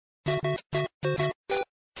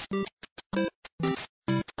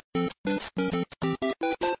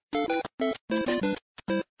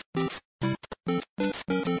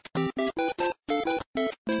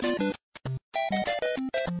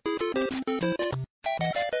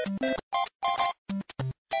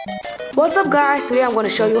What's up guys, today I'm going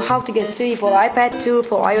to show you how to get Siri for iPad 2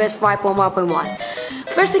 for iOS 5.1.1.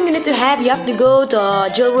 First thing you need to have, you have to go to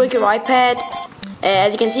jailbreak your iPad.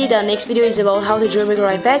 As you can see, the next video is about how to jailbreak your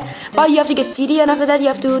iPad. But you have to get Siri, and after that you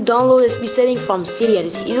have to download the speed setting from Siri, and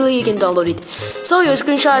it's easily you can download it. So your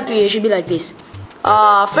screenshot should be like this.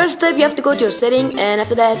 First step, you have to go to your setting, and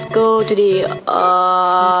after that go to the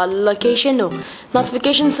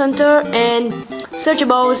notification center and search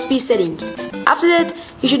about speed setting. After that,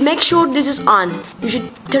 you should make sure this is on. You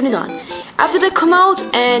should turn it on. After that, come out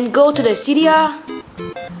and go to the Cydia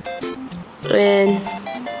and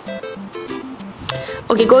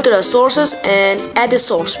go to the sources and add the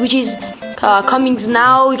source, which is coming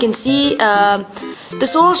now. You can see the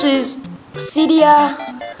source is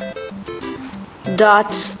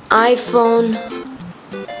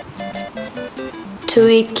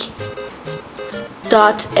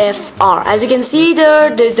Cydia.iPhone.tweak.fr. As you can see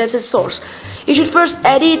there, that's a source. You should first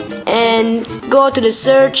edit and go to the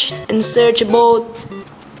search and search about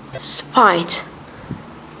Spite.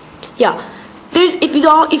 Yeah, if you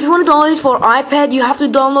want to download it for iPad, you have to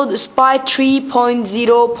download the Spite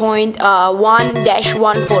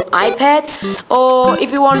 3.0.1-1 for iPad. Or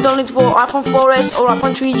if you want to download it for iPhone 4S or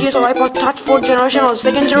iPhone 3GS or iPod Touch 4th generation or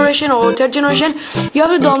 2nd generation or 3rd generation, you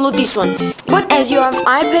have to download this one. But as you have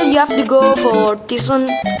iPad, you have to go for this one.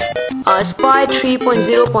 Spite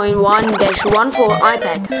 3.0.1-1 for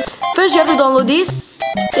iPad. First you have to download this,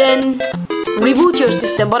 then reboot your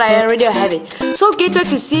system, but I already have it. So get back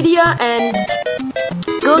to Cydia and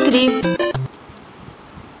go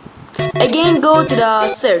to the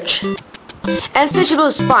search and search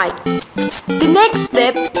about Spite. The next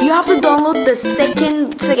step, you have to download the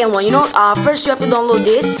second one. First you have to download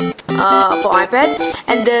this for iPad,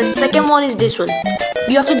 and the second one is this one.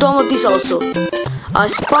 You have to download this also.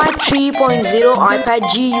 Spite 3.0 iPad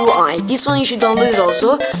GUI. This one you should download it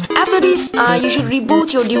also. After this, you should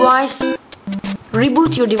reboot your device.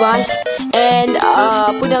 And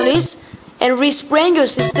put down this and respring your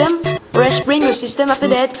system. After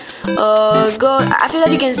that,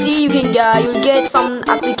 you can see you'll get some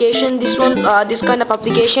application. This kind of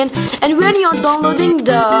application. And when you're downloading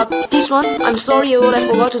this one, I'm sorry, I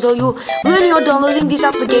forgot to tell you. When you're downloading this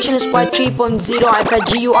application, Spite 3.0 iPad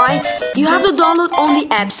GUI, you have to download only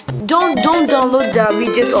apps. Don't download the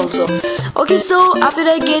widgets also. Okay, so after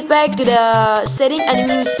that, get back to the setting, and you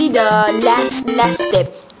will see the last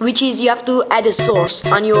step, which is you have to add a source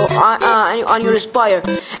on your Aspire.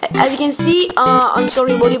 As you can see, I'm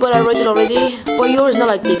sorry buddy, but I wrote it already. But yours is not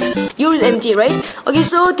like this. Yours is empty, right? Okay,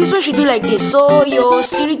 so this one should be like this. So your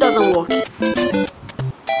Siri doesn't work.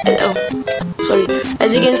 Sorry.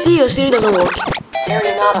 As you can see, your Siri doesn't work.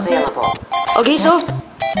 Siri not available. Okay, so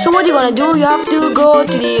what you're gonna do? You have to go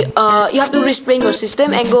to the you have to respring your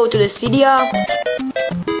system and go to the Cydia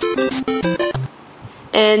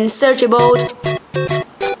and search about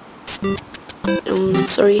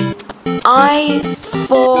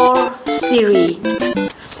i4Siri,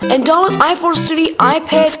 and download i4Siri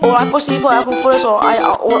iPad or i4Siri for iPhone 4S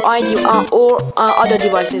or other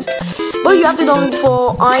devices. But you have to download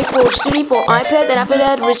for i4Siri for iPad, and after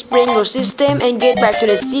that respring your system and get back to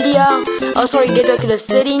the Cydia. Get back to the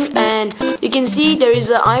setting, and you can see there is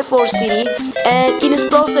a i4Siri and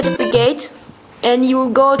install certificate, and you will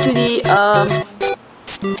go to the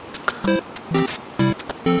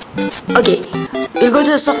you'll go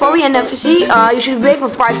to the Safari, and if you see, you should wait for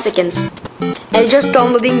 5 seconds, and just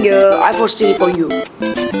downloading your i4Siri for you.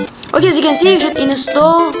 Okay, as you can see, you should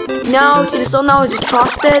install now. It's installed now. It's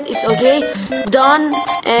trusted. It's okay, done.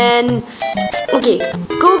 And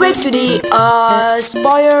go back to the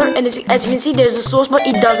Aspire, and as you can see, there's a source, but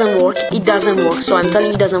it doesn't work. So I'm telling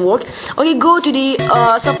you, it doesn't work. Okay, go to the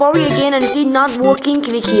Safari again, and see not working.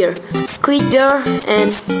 Click here. Click there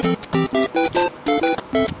and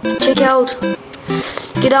check out.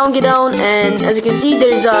 Get down, and as you can see,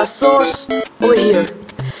 there is a source over here.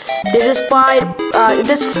 There's a Spite,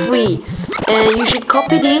 that's free, and you should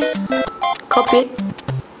copy this. Copy it.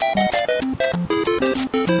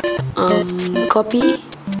 Copy.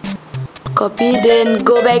 Then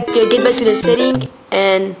go back. Get back to the setting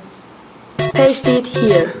and paste it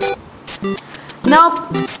here. Now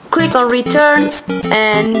click on return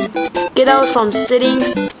and get out from setting,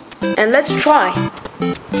 and let's try.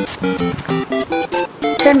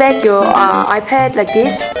 Turn back your iPad like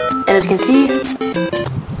this, and as you can see,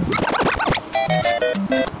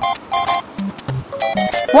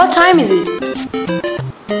 what time is it?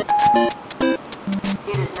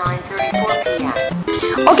 It is 9:34 p.m.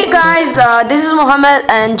 Okay guys, this is Mohammed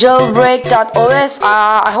and jailbreak.os.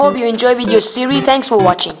 I hope you enjoy video Siri. Thanks for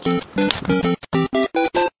watching.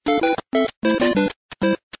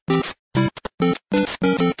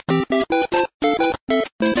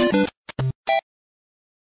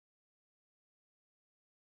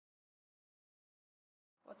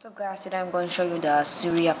 Guys, today I'm going to show you the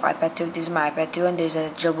Siri of iPad 2. This is my iPad 2 and there's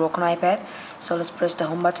a jailbroken iPad. So let's press the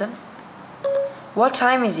home button. What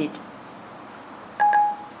time is it?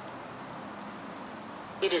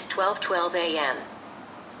 It is 12:12 a.m.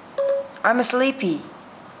 I'm sleepy.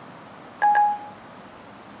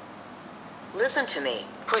 Listen to me.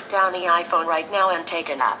 Put down the iPhone right now and take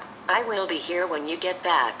a nap. I will be here when you get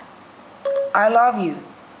back. I love you.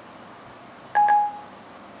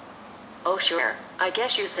 Oh sure, I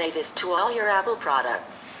guess you say this to all your Apple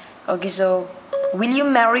products. Okay, so will you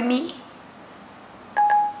marry me?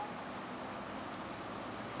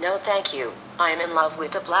 No thank you. I am in love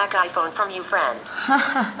with the black iPhone from you, friend.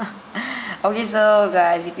 Okay, so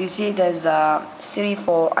guys, if you see there's a Siri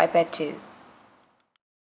for iPad 2.